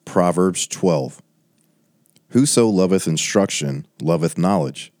Proverbs 12. Whoso loveth instruction loveth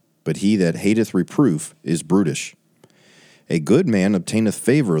knowledge, but he that hateth reproof is brutish. A good man obtaineth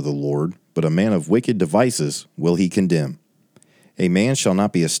favor of the Lord, but a man of wicked devices will he condemn. A man shall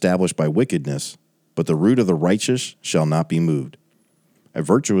not be established by wickedness, but the root of the righteous shall not be moved. A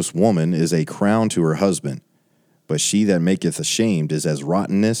virtuous woman is a crown to her husband, but she that maketh ashamed is as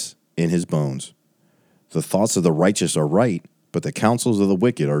rottenness in his bones. The thoughts of the righteous are right, but the counsels of the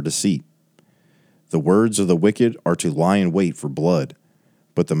wicked are deceit. The words of the wicked are to lie in wait for blood,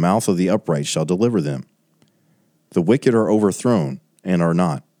 but the mouth of the upright shall deliver them. The wicked are overthrown, and are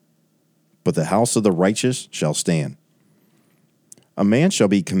not, but the house of the righteous shall stand. A man shall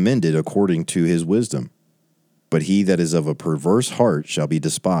be commended according to his wisdom, but he that is of a perverse heart shall be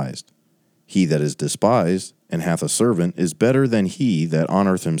despised. He that is despised and hath a servant is better than he that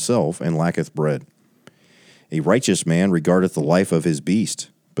honoureth himself and lacketh bread. A righteous man regardeth the life of his beast,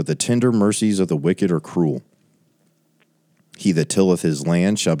 but the tender mercies of the wicked are cruel. He that tilleth his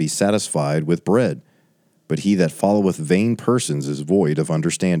land shall be satisfied with bread, but he that followeth vain persons is void of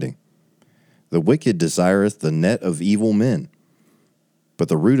understanding. The wicked desireth the net of evil men, but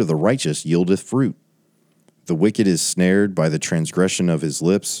the root of the righteous yieldeth fruit. The wicked is snared by the transgression of his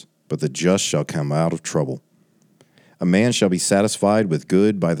lips, but the just shall come out of trouble. A man shall be satisfied with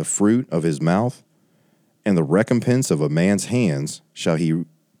good by the fruit of his mouth, and the recompense of a man's hands shall he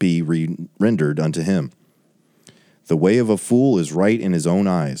be rendered unto him. The way of a fool is right in his own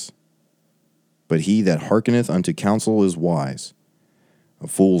eyes, but he that hearkeneth unto counsel is wise. A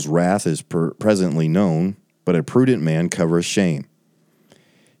fool's wrath is presently known, but a prudent man covereth shame.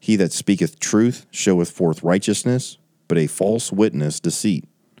 He that speaketh truth showeth forth righteousness, but a false witness deceit.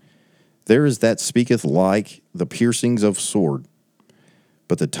 There is that speaketh like the piercings of sword,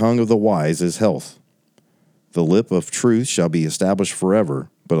 but the tongue of the wise is health. The lip of truth shall be established forever,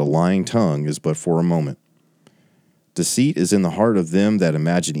 but a lying tongue is but for a moment. Deceit is in the heart of them that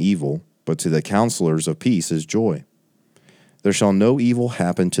imagine evil, but to the counselors of peace is joy. There shall no evil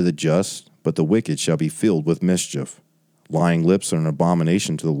happen to the just, but the wicked shall be filled with mischief. Lying lips are an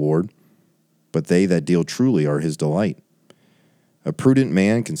abomination to the Lord, but they that deal truly are his delight. A prudent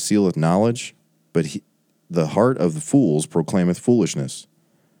man concealeth knowledge, but the heart of the fools proclaimeth foolishness.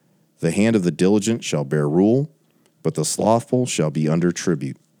 The hand of the diligent shall bear rule, but the slothful shall be under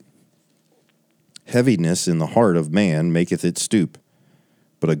tribute. Heaviness in the heart of man maketh it stoop,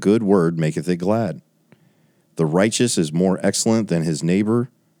 but a good word maketh it glad. The righteous is more excellent than his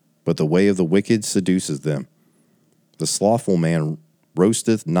neighbor, but the way of the wicked seduces them. The slothful man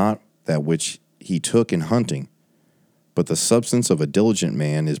roasteth not that which he took in hunting, but the substance of a diligent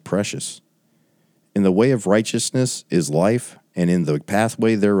man is precious. In the way of righteousness is life, and in the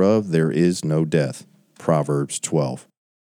pathway thereof there is no death. Proverbs 12.